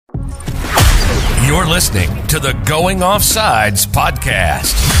You're listening to the Going Offsides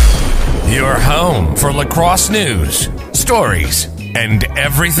podcast, your home for lacrosse news, stories, and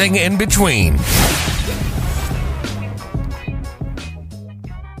everything in between.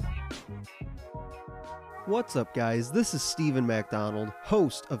 What's up, guys? This is Stephen MacDonald,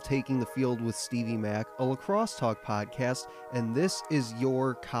 host of Taking the Field with Stevie Mac, a lacrosse talk podcast, and this is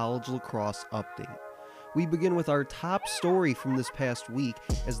your college lacrosse update. We begin with our top story from this past week,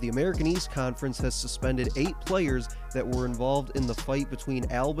 as the American East Conference has suspended 8 players that were involved in the fight between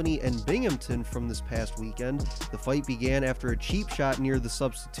Albany and Binghamton from this past weekend. The fight began after a cheap shot near the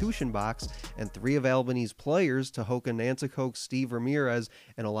substitution box, and 3 of Albany's players, Tahoka Nanticoke, Steve Ramirez,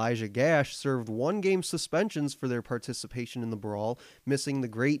 and Elijah Gash, served 1-game suspensions for their participation in the brawl, missing the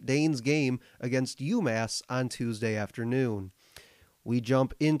Great Danes game against UMass on Tuesday afternoon. We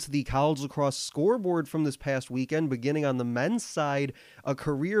jump into the college lacrosse scoreboard from this past weekend, beginning on the men's side, a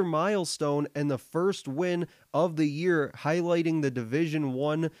career milestone and the first win of the year, highlighting the Division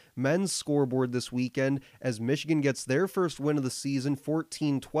I men's scoreboard this weekend as Michigan gets their first win of the season,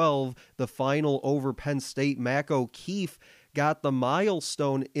 14-12, the final over Penn State. Mac O'Keefe got the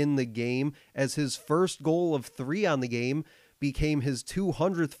milestone in the game as his first goal of 3 on the game became his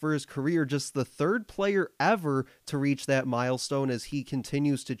 200th for his career, just the 3rd player ever to reach that milestone as he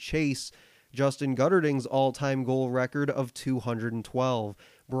continues to chase Justin Gutterding's all-time goal record of 212.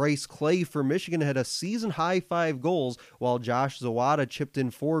 Bryce Clay for Michigan had a season-high 5 goals, while Josh Zawada chipped in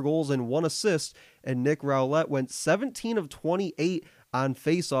 4 goals and 1 assist, and Nick Rowlett went 17 of 28 on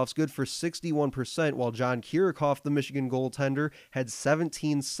faceoffs, good for 61%, while John Kirikoff, the Michigan goaltender, had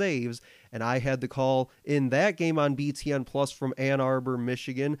 17 saves, and I had the call in that game on BTN Plus from Ann Arbor,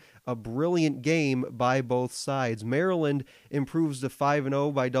 Michigan. A brilliant game by both sides. Maryland improves to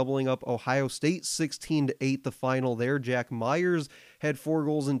 5-0 by doubling up Ohio State, 16-8 the final there. Jack Myers had 4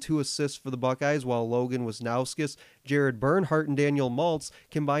 goals and 2 assists for the Buckeyes, while Logan Wisnauskas, Jared Bernhardt, and Daniel Maltz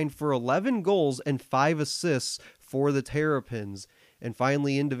combined for 11 goals and 5 assists for the Terrapins. And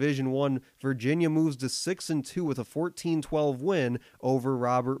finally, in Division I, Virginia moves to 6-2 with a 14-12 win over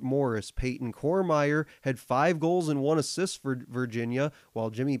Robert Morris. Peyton Kormeyer had 5 goals and 1 assist for Virginia, while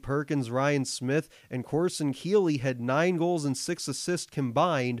Jimmy Perkins, Ryan Smith, and Corson Keeley had 9 goals and 6 assists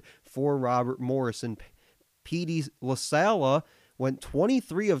combined for Robert Morris. And P.D. LaSala went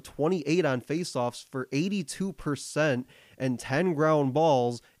 23 of 28 on faceoffs for 82% and 10 ground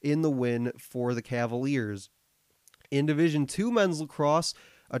balls in the win for the Cavaliers. In Division II men's lacrosse,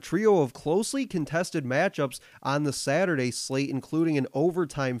 a trio of closely contested matchups on the Saturday slate, including an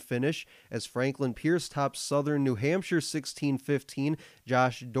overtime finish as Franklin Pierce tops Southern New Hampshire 16-15.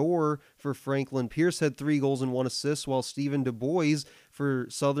 Josh Dorr for Franklin Pierce had 3 goals and 1 assist, while Stephen Du Bois for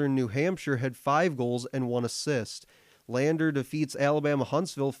Southern New Hampshire had 5 goals and 1 assist. Lander defeats Alabama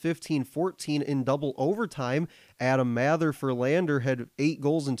Huntsville 15-14 in double overtime. Adam Mather for Lander had 8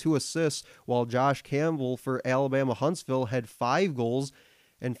 goals and 2 assists, while Josh Campbell for Alabama Huntsville had 5 goals.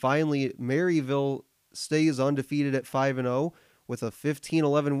 And finally, Maryville stays undefeated at 5-0 with a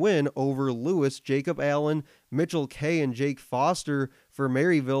 15-11 win over Lewis. Jacob Allen, Mitchell Kay, and Jake Foster for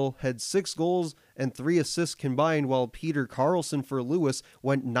Maryville had 6 goals and 3 assists combined, while Peter Carlson for Lewis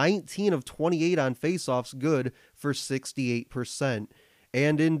went 19 of 28 on faceoffs, good for 68%.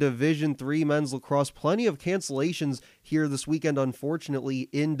 And in Division III men's lacrosse, plenty of cancellations here this weekend, unfortunately,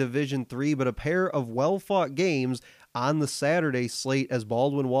 in Division III, but a pair of well-fought games on the Saturday slate as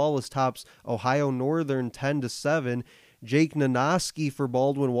Baldwin Wallace tops Ohio Northern 10-7. Jake Nanoski for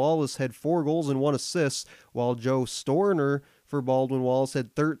Baldwin Wallace had 4 goals and 1 assist, while Joe Storner for Baldwin Wallace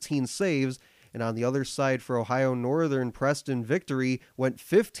had 13 saves. And on the other side for Ohio Northern, Preston Victory went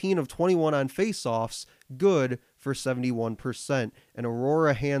 15 of 21 on faceoffs, good for 71%. And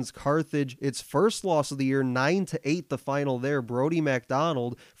Aurora hands Carthage its first loss of the year, 9-8 the final there. Brody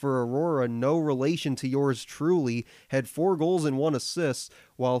McDonald for Aurora, no relation to yours truly, had 4 goals and 1 assist,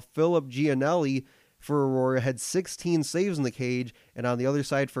 while Philip Gianelli for Aurora had 16 saves in the cage. And on the other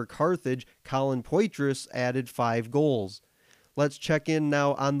side for Carthage, Colin Poitras added 5 goals. Let's check in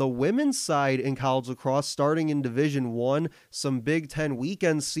now on the women's side in college lacrosse, starting in Division I. Some Big Ten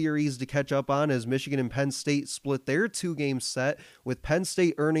weekend series to catch up on as Michigan and Penn State split their 2-game set, with Penn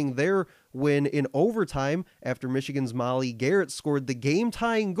State earning their win in overtime after Michigan's Molly Garrett scored the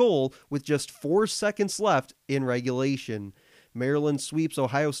game-tying goal with just 4 seconds left in regulation. Maryland sweeps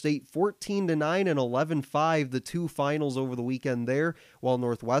Ohio State 14-9 and 11-5, the 2 finals over the weekend there, while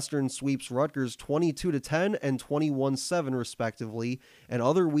Northwestern sweeps Rutgers 22-10 and 21-7 respectively. And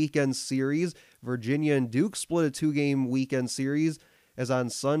other weekend series, Virginia and Duke split a 2-game weekend series As on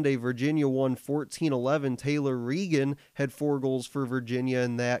Sunday, Virginia won 14-11. Taylor Regan had 4 goals for Virginia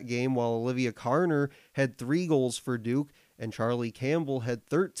in that game, while Olivia Carner had 3 goals for Duke, and Charlie Campbell had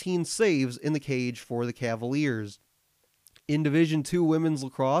 13 saves in the cage for the Cavaliers. In Division II women's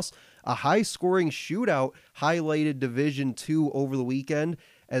lacrosse, a high-scoring shootout highlighted Division II over the weekend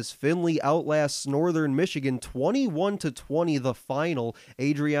as Findlay outlasts Northern Michigan 21-20 the final.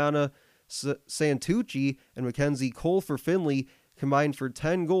 Adriana Santucci and Mackenzie Cole for Findlay combined for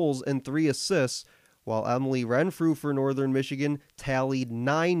 10 goals and 3 assists, while Emily Renfrew for Northern Michigan tallied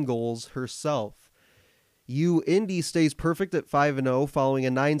 9 goals herself. Indy stays perfect at 5-0 following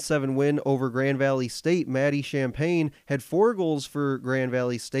a 9-7 win over Grand Valley State. Maddie Champagne had 4 goals for Grand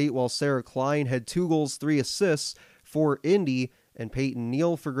Valley State, while Sarah Klein had 2 goals, 3 assists for Indy, and Peyton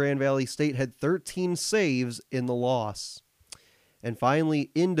Neal for Grand Valley State had 13 saves in the loss. And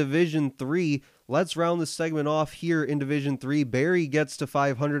finally, in Division III, let's round this segment off here in Division III. Barry gets to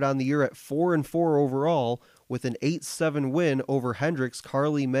 500 on the year at 4-4 overall with an 8-7 win over Hendricks.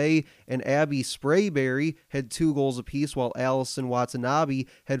 Carly May and Abby Sprayberry had 2 goals apiece, while Allison Watanabe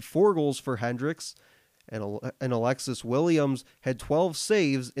had 4 goals for Hendricks, and Alexis Williams had 12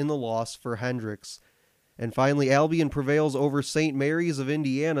 saves in the loss for Hendricks. And finally, Albion prevails over St. Mary's of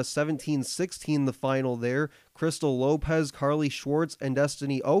Indiana, 17-16 the final there. Crystal Lopez, Carly Schwartz, and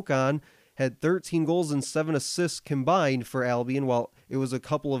Destiny Ocon had 13 goals and 7 assists combined for Albion, while it was a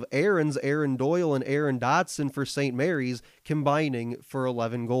couple of Aarons, Aaron Doyle and Aaron Dotson for St. Mary's, combining for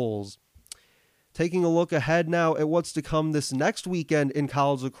 11 goals. Taking a look ahead now at what's to come this next weekend in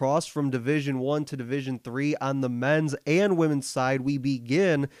college lacrosse from Division I to Division III on the men's and women's side. We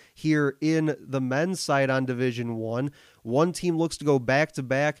begin here in the men's side on Division I. One team looks to go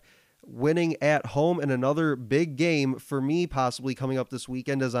back-to-back, winning at home, and another big game for me possibly coming up this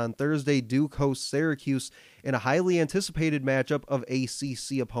weekend is on Thursday. Duke hosts Syracuse in a highly anticipated matchup of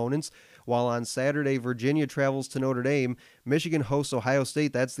ACC opponents, while on Saturday Virginia travels to Notre Dame. Michigan hosts Ohio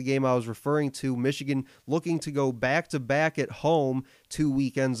State. That's the game I was referring to. Michigan looking to go back-to-back at home 2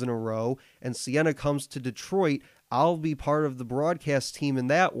 weekends in a row, and Siena comes to Detroit. I'll be part of the broadcast team in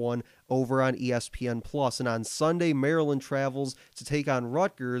that one over on ESPN+. And on Sunday, Maryland travels to take on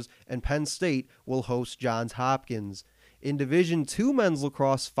Rutgers, and Penn State will host Johns Hopkins. In Division II men's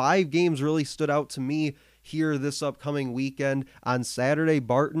lacrosse, 5 games really stood out to me here this upcoming weekend. On Saturday,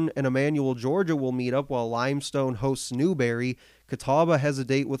 Barton and Emmanuel, Georgia will meet up, while Limestone hosts Newberry. Catawba has a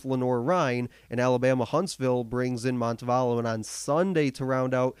date with Lenore Rhine, and Alabama Huntsville brings in Montevallo. And on Sunday, to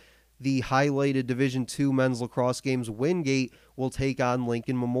round out the highlighted Division II men's lacrosse games, Wingate will take on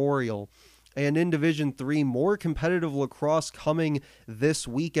Lincoln Memorial. And in Division III, more competitive lacrosse coming this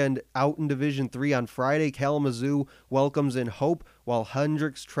weekend out in Division III. On Friday, Kalamazoo welcomes in Hope, while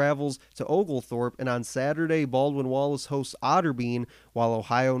Hendricks travels to Oglethorpe. And on Saturday, Baldwin Wallace hosts Otterbein, while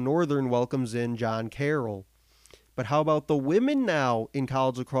Ohio Northern welcomes in John Carroll. But how about the women now in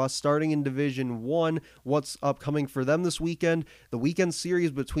college lacrosse, starting in Division I? What's upcoming for them this weekend? The weekend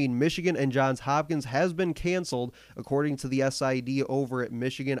series between Michigan and Johns Hopkins has been canceled. According to the SID over at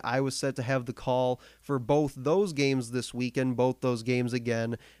Michigan, I was set to have the call for both those games this weekend, both those games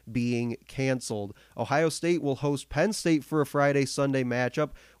again being canceled. Ohio State will host Penn State for a Friday-Sunday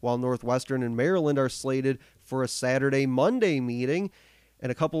matchup, while Northwestern and Maryland are slated for a Saturday-Monday meeting.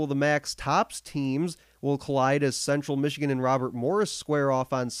 And a couple of the MAC's tops teams will collide as Central Michigan and Robert Morris square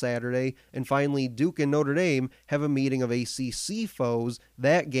off on Saturday. And finally, Duke and Notre Dame have a meeting of ACC foes.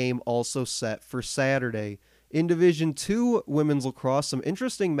 That game also set for Saturday. In Division II women's lacrosse, some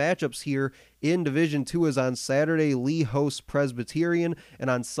interesting matchups here in Division II as on Saturday, Lee hosts Presbyterian, and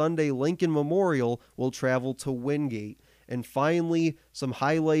on Sunday, Lincoln Memorial will travel to Wingate. And finally, some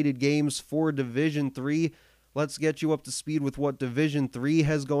highlighted games for Division III. Let's get you up to speed with what Division III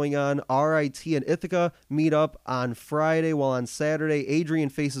has going on. RIT and Ithaca meet up on Friday, while on Saturday, Adrian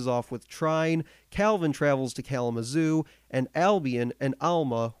faces off with Trine, Calvin travels to Kalamazoo, and Albion and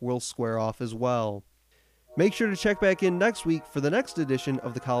Alma will square off as well. Make sure to check back in next week for the next edition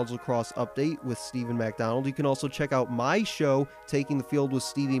of the College Lacrosse Update with Stephen MacDonald. You can also check out my show, Taking the Field with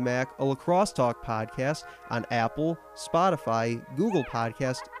Stevie Mac, a lacrosse talk podcast on Apple, Spotify, Google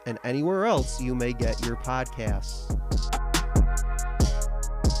Podcast, and anywhere else you may get your podcasts.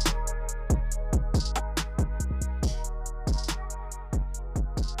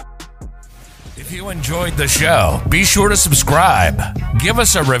 If you enjoyed the show, be sure to subscribe, give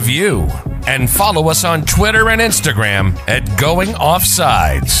us a review, and follow us on Twitter and Instagram at Going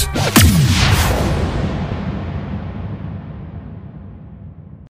Offsides.